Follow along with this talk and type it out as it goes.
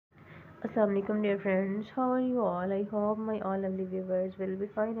Assalamualaikum dear friends, how are you all? I hope my all lovely viewers will be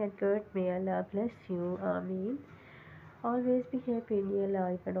fine and good. May Allah bless you, Ameen. Always be happy in your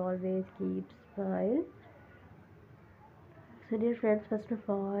life and always keep smile. So dear friends, first of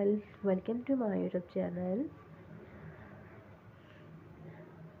all, welcome to my YouTube channel.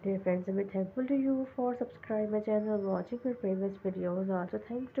 Dear friends, I'm very thankful to you for subscribing my channel, watching my previous videos. Also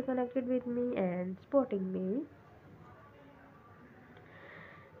thanks to connected with me and supporting me.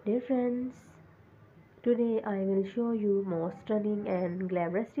 Dear friends, today I will show you most stunning and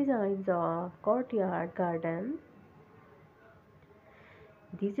glamorous designs of courtyard garden.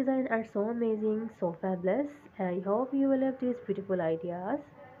 These designs are so amazing, so fabulous. I hope you will love these beautiful ideas.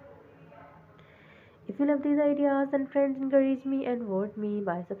 If you love these ideas, then friends encourage me and vote me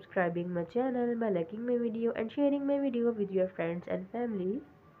by subscribing my channel, by liking my video and sharing my video with your friends and family.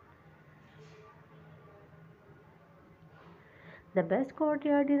 The best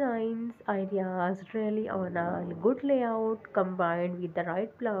courtyard designs ideas really on a good layout combined with the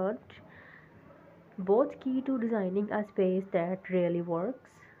right plant, both key to designing a space that really works.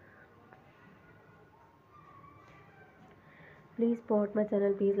 Please support my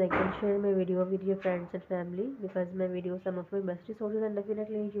channel, please like and share my video with your friends and family because my video some of my best resources and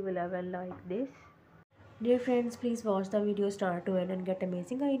definitely you will love and like this. Dear friends, please watch the video start to end and get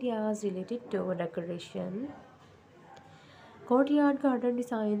amazing ideas related to decoration. Courtyard garden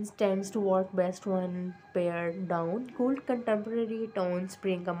designs tends to work best when pared down. Cool contemporary tones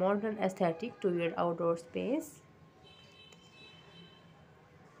bring a modern aesthetic to your outdoor space.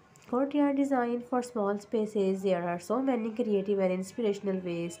 Courtyard design for small spaces. There are so many creative and inspirational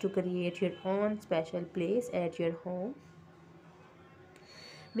ways to create your own special place at your home.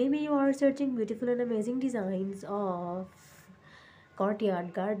 Maybe you are searching beautiful and amazing designs of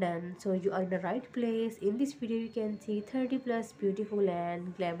courtyard garden, so you are in the right place. In this video you can see 30 plus beautiful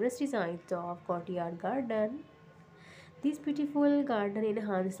and glamorous designs of courtyard garden. This beautiful garden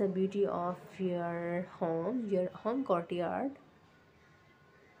enhances the beauty of your home courtyard.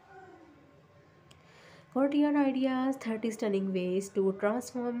 Courtyard ideas: 30 stunning ways to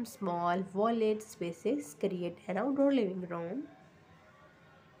transform small walled spaces, create an outdoor living room.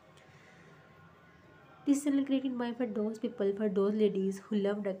 This channel created by for those people, for those ladies who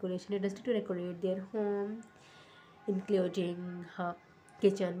love decoration and just to decorate their home, including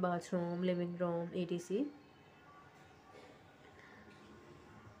kitchen, bathroom, living room, etc.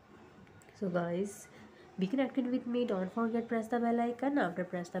 So guys, be connected with me. Don't forget press the bell icon. After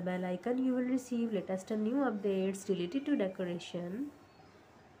press the bell icon, you will receive latest and new updates related to decoration.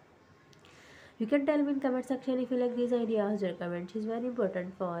 You can tell me in comment section if you like these ideas. Your comments is very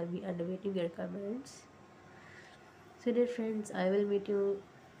important for me and waiting your comments. So dear friends, I will meet you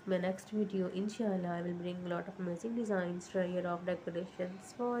my next video. Inshallah, I will bring a lot of amazing designs, tray of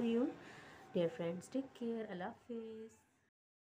decorations for you. Dear friends, take care. Allah Hafiz.